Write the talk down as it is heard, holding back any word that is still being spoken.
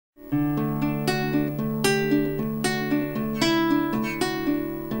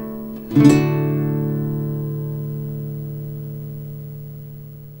Hey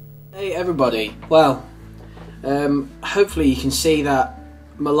everybody, well, hopefully you can see that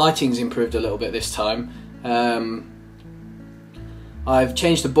my lighting's improved a little bit this time. I've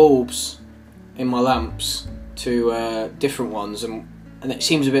changed the bulbs in my lamps to different ones, and it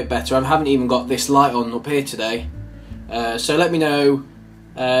seems a bit better. I haven't even got this light on up here today, so let me know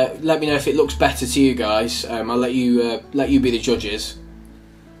if it looks better to you guys. I'll let you be the judges.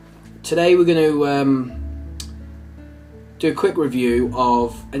 Today we're going to do a quick review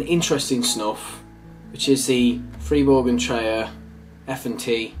of an interesting snuff, which is the Fribourg Treyer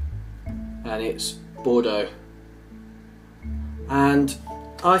F&T, and it's Bordeaux. And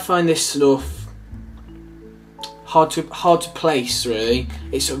I find this snuff hard to place, really.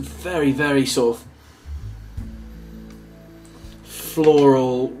 It's a very sort of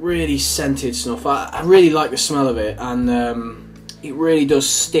floral, really scented snuff. I really like the smell of it, and it really does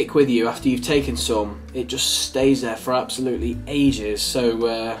stick with you after you've taken some. It just stays there for absolutely ages.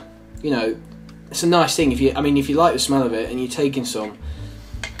 So you know, it's a nice thing. If you like the smell of it and you're taking some,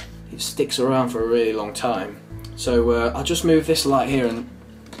 it sticks around for a really long time. So I'll just move this light here and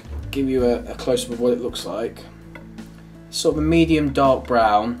give you a close-up of what it looks like. It's sort of a medium dark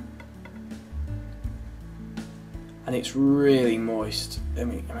brown, and it's really moist. I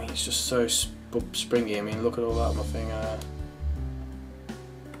mean, it's just so springy. I mean, look at all that on my finger.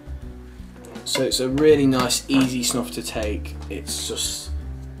 So it's a really nice, easy snuff to take. It's just,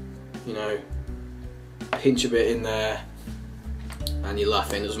 you know, pinch a bit in there and you're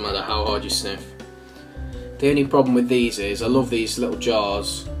laughing. Doesn't matter how hard you sniff. The only problem with these is I love these little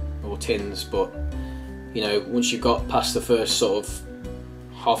jars or tins, but you know, once you've got past the first sort of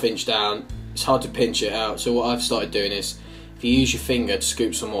half-inch down, it's hard to pinch it out. So what I've started doing is, if you use your finger to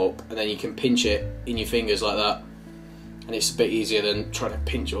scoop some up, and then you can pinch it in your fingers like that, and it's a bit easier than trying to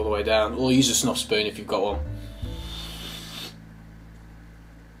pinch it all the way down. Or use a snuff spoon if you've got one.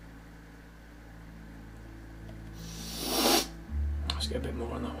 Let's get a bit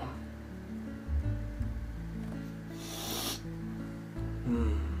more on that one.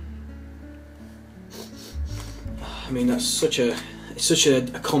 I mean, it's such a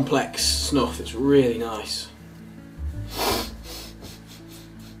complex snuff. It's really nice.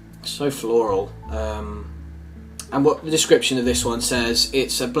 So floral. And what the description of this one says,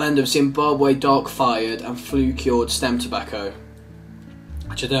 it's a blend of Zimbabwe dark fired and flue cured stem tobacco.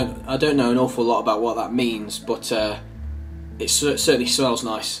 Which I don't know an awful lot about what that means, but it certainly smells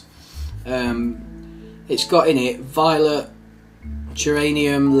nice. It's got in it violet,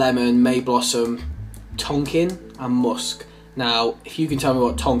 geranium, lemon, may blossom, tonkin and musk. Now, if you can tell me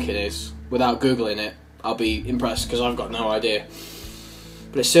what tonkin is without googling it, I'll be impressed, because I've got no idea.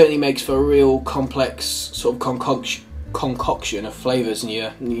 But it certainly makes for a real complex sort of concoction of flavours in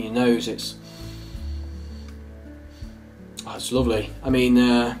your nose. It's lovely. I mean,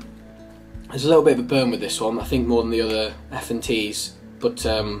 there's a little bit of a burn with this one, I think more than the other F&Ts, but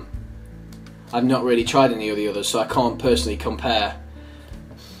I've not really tried any of the others, so I can't personally compare.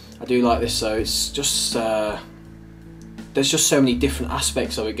 I do like this though. It's just there's just so many different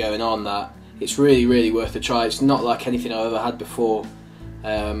aspects of it going on that it's really worth a try. It's not like anything I've ever had before.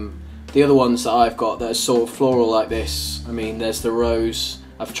 The other ones that I've got that are sort of floral like this, I mean, there's the rose.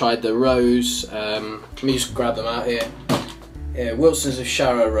 I've tried the rose. Let me just grab them out here. Yeah, Wilson's of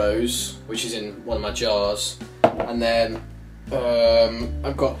Sharrow Rose, which is in one of my jars, and then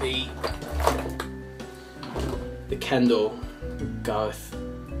I've got the Kendall, Garth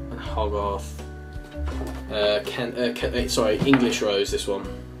and Hogarth. Sorry, English Rose, this one.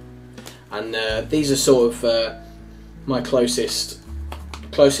 And these are sort of my closest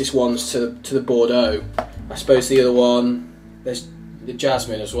ones to the Bordeaux. I suppose the other one, there's the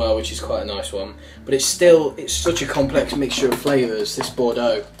Jasmine as well, which is quite a nice one. But it's such a complex mixture of flavours, this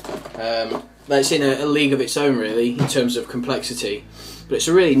Bordeaux. It's in a league of its own, really, in terms of complexity. But it's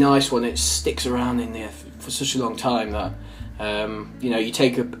a really nice one. It sticks around in there for such a long time that you know, you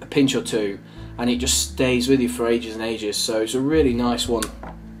take a pinch or two and it just stays with you for ages and ages. So it's a really nice one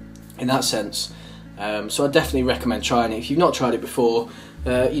in that sense. So I definitely recommend trying it. If you've not tried it before,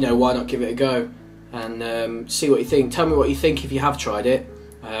 you know, why not give it a go and see what you think. Tell me what you think if you have tried it.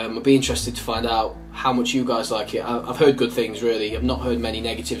 I'd be interested to find out how much you guys like it. I've heard good things, really. I've not heard many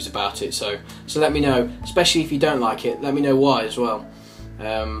negatives about it, so let me know, especially if you don't like it. Let me know why as well.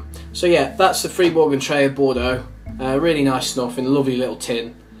 So yeah, that's the Fribourg Treyer Bordeaux. Really nice snuff in a lovely little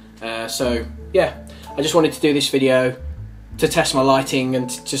tin. So yeah, I just wanted to do this video to test my lighting and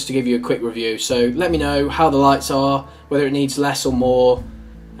just to give you a quick review. So let me know how the lights are, whether it needs less or more.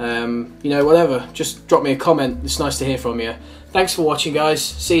 You know, whatever, just drop me a comment. It's nice to hear from you. Thanks for watching, guys.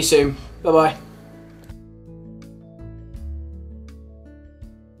 See you soon. Bye bye.